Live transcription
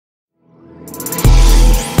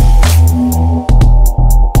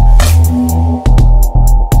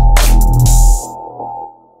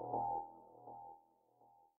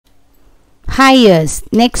Hires.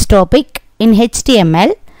 Next topic in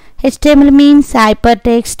HTML. HTML means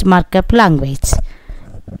Hypertext Markup Language.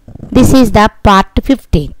 This is the part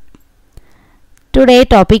 15. Today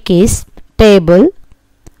topic is table.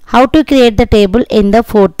 How to create the table in the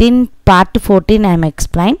part 14 I am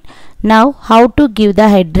explained. Now how to give the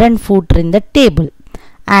header and footer in the table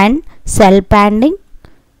and cell padding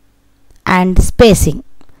and spacing.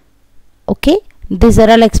 Okay. These are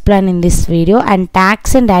all explained in this video, and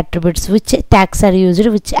tags and attributes, which tags are used,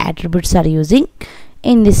 which attributes are using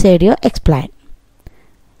in this video explained.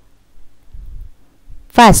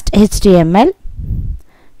 First, HTML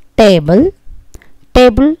table,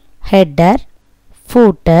 table header,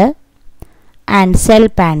 footer and cell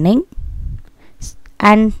padding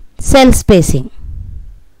and cell spacing.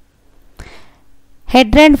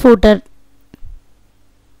 Header and footer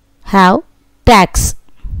have tags.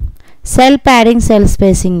 Cell padding, cell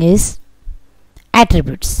spacing is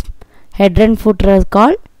attributes. Header and footer are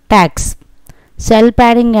called tags. Cell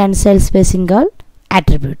padding and cell spacing are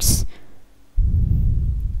attributes.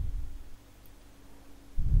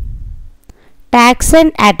 Tags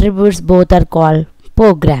and attributes both are called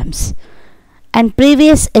programs. And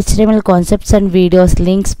previous HTML concepts and videos,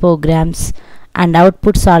 links, programs and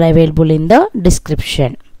outputs are available in the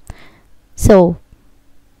description. So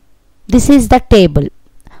this is the table.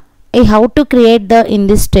 How to create in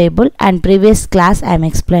this table and previous class I am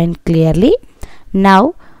explained clearly.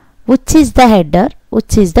 Now which is the header,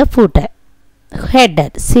 which is the footer.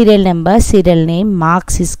 Header, serial number, serial name,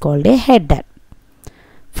 marks is called a header.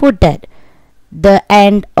 Footer, the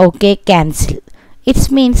end, okay, cancel. It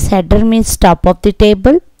means header means top of the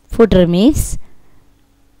table, footer means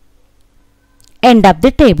end of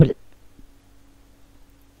the table.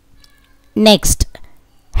 Next,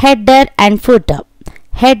 header and footer.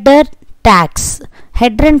 Header tags.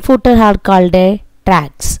 Header and footer are called a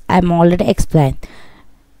tags. I am already explained.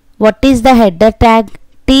 What is the header tag?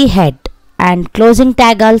 T-head. And closing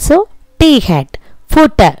tag also T-head.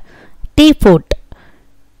 Footer, T-foot.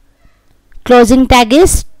 Closing tag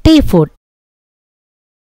is T-foot.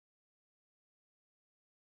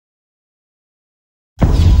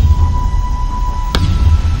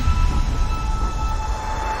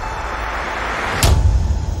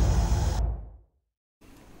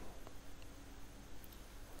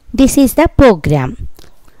 This is the program,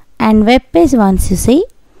 and web page once you see,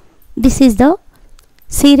 this is the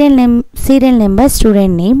serial number,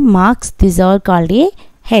 student name, marks, these are called a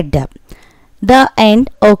header. The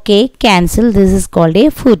end, okay, cancel, this is called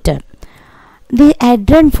a footer. The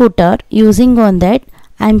header and footer, using on that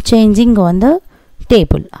I am changing on the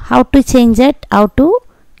table. How to change it? How to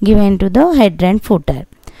give into the header and footer?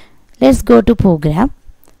 Let's go to program.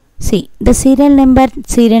 See the serial number,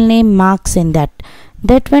 serial name, marks in that.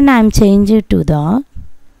 That one I am changing to the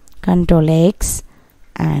Control X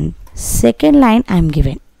and second line I am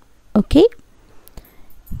given. Okay.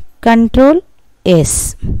 Control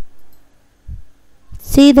S.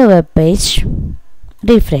 See the web page.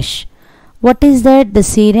 Refresh. What is that? The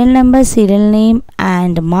serial number, serial name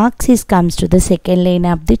and marks is comes to the second line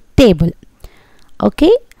of the table.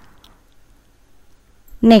 Okay.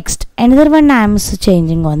 Next, another one I am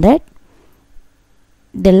changing on that.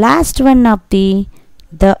 The last one of the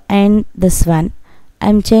end, this one I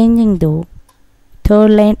am changing to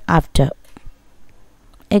third line after.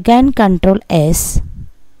 Again Control S,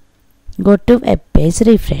 go to web page,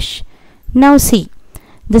 refresh. Now see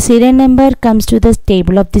the serial number comes to the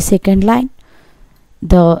table of the second line.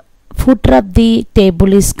 The footer of the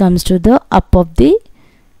table is comes to the up of the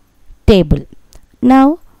table.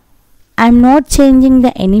 Now I am not changing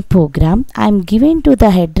the any program. I am giving to the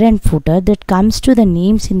header and footer that comes to the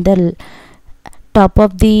names in the top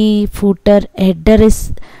of the footer. Header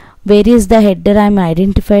is, where is the header I am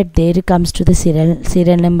identified, there comes to the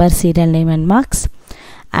serial number, serial name and marks,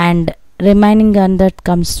 and remaining on that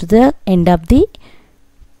comes to the end of the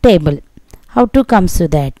table. How to comes to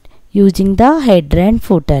that? Using the header and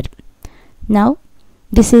footer. Now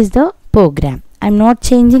this is the program. I am not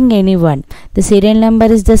changing any one. The serial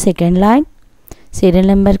number is the second line. Serial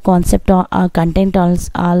number concept or content all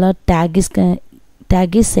our tag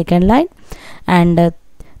is second line, and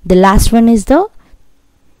the last one is the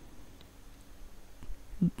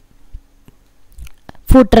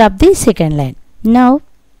footer of the second line. Now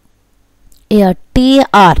here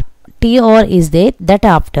TR is there, that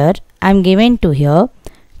after I am given to here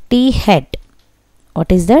T-head.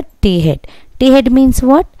 What is that? T-head. T-head means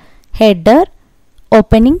what? Header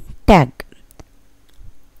opening tag.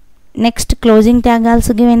 Next, closing tag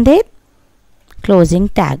also given there. Closing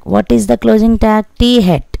tag. What is the closing tag?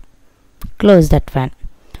 T-head. Close that one.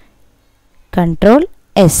 Control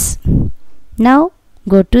S. Now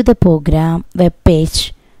go to the program web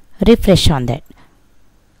page, refresh on that.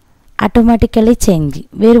 Automatically changing.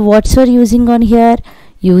 Where words are using on here?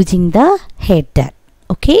 Using the header.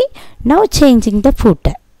 Okay. Now changing the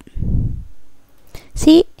footer.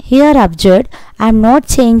 See here observed, I am not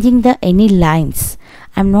changing the any lines.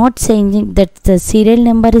 I am not changing that the serial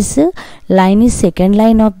number is line is second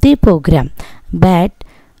line of the program, but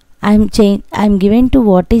I am given to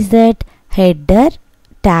what is that header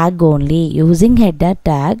tag only. Using header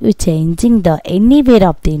tag, we changing the anywhere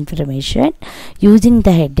of the information using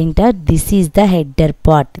the heading tag. This is the header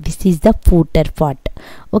part. This is the footer part.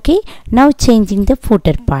 Okay. Now changing the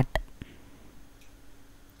footer part.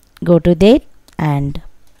 Go to there and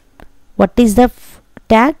what is the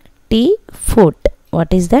tag? T foot.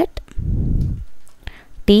 What is that?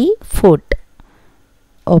 T foot.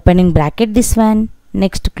 Opening bracket this one.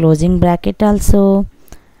 Next closing bracket also.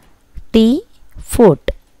 T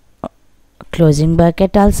foot. Closing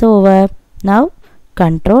bracket also over. Now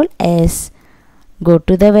Control S. Go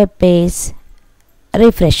to the web page.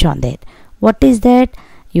 Refresh on that. What is that?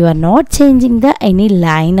 You are not changing the any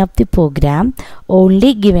line of the program.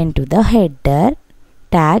 Only given to the header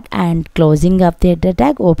tag and closing of the header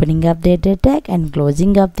tag, opening of the header tag and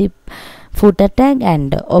closing of the footer tag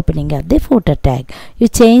and opening of the footer tag. You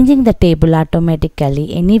changing the table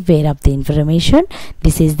automatically anywhere of the information.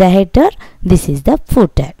 This is the header, this is the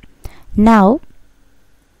footer. Now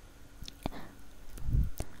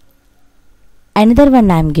another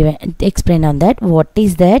one I am given explain on that. What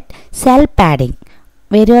is that? Cell padding.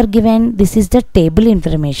 Where you are given, this is the table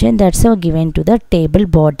information, that's how given to the table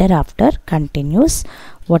border after continuous.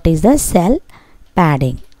 What is the cell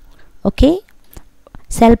padding? Okay,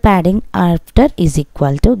 cell padding after is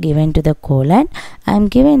equal to given to the colon. I am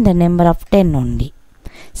given the number of 10 only.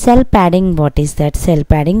 Cell padding, what is that? Cell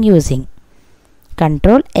padding using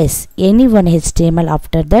Control S. Any one HTML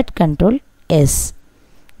after that, Control S.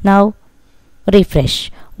 Now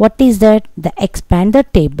refresh. What is that? The expand the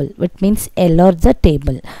table, which means enlarge the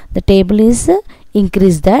table. The table is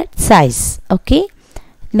increase the size. Okay.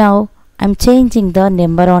 Now I am changing the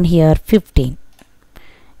number on here 15.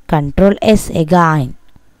 Control S again.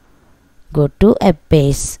 Go to a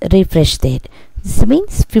page. Refresh that. This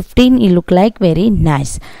means 15. You look like very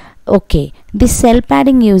nice. Okay. This cell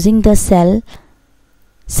padding using the cell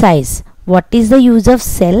size. What is the use of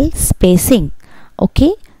cell spacing?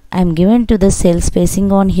 Okay. I am given to the cell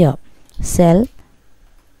spacing on here. Cell,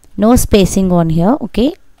 no spacing on here.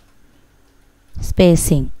 Okay.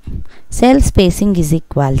 Spacing. Cell spacing is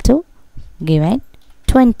equal to given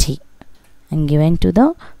 20. I am given to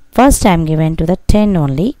the first. I am given to the 10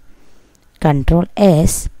 only. Control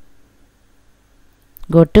S.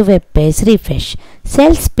 Go to web page. Refresh.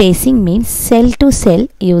 Cell spacing means cell to cell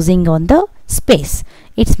using on the space.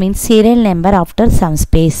 It means serial number after some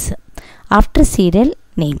space. After serial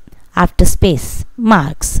name, after space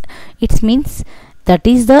marks. It means that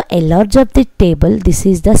is the enlarge of the table. This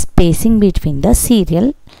is the spacing between the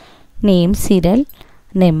serial name, serial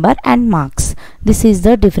number and marks. This is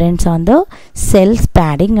the difference on the cell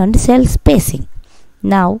padding and cell spacing.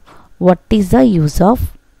 Now what is the use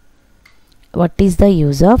of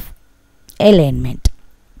alignment?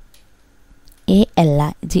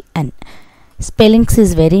 ALIGN. Spellings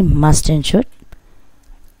is very must and should.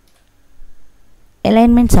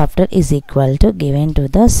 Alignment after is equal to given to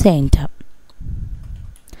the center.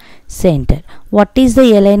 Center. What is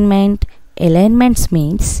the alignment? Alignments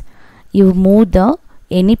means you move the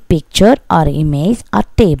any picture or image or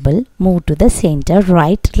table, move to the center,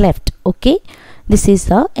 right, left. Okay. This is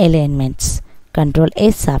the alignments. Control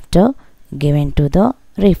S after given to the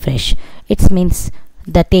refresh. It means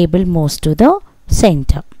the table moves to the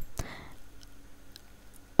center.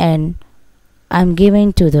 And I am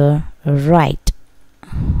given to the right.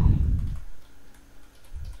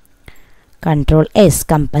 Control S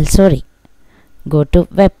compulsory. Go to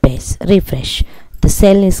web page. Refresh. The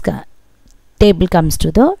cell is table comes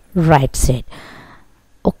to the right side.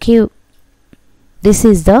 Okay. This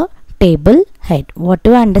is the table head. What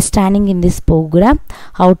you are understanding in this program?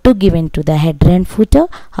 How to give into the header and footer?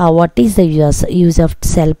 What is the use of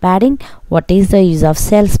cell padding? What is the use of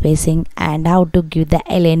cell spacing? And how to give the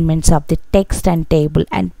alignments of the text and table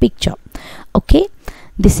and picture. Okay.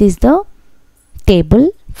 This is the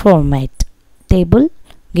table format. Table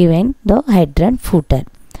given the header and footer.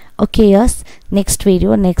 Okay, yes. Next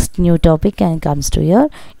video, next new topic and comes to here.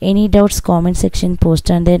 Any doubts, comment section,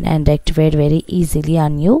 post on it and rectified very easily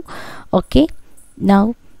on you. Okay.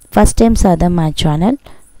 Now, first time saw my channel,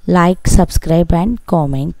 like, subscribe and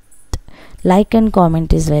comment. Like and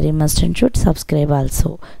comment is very must and should subscribe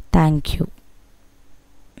also. Thank you.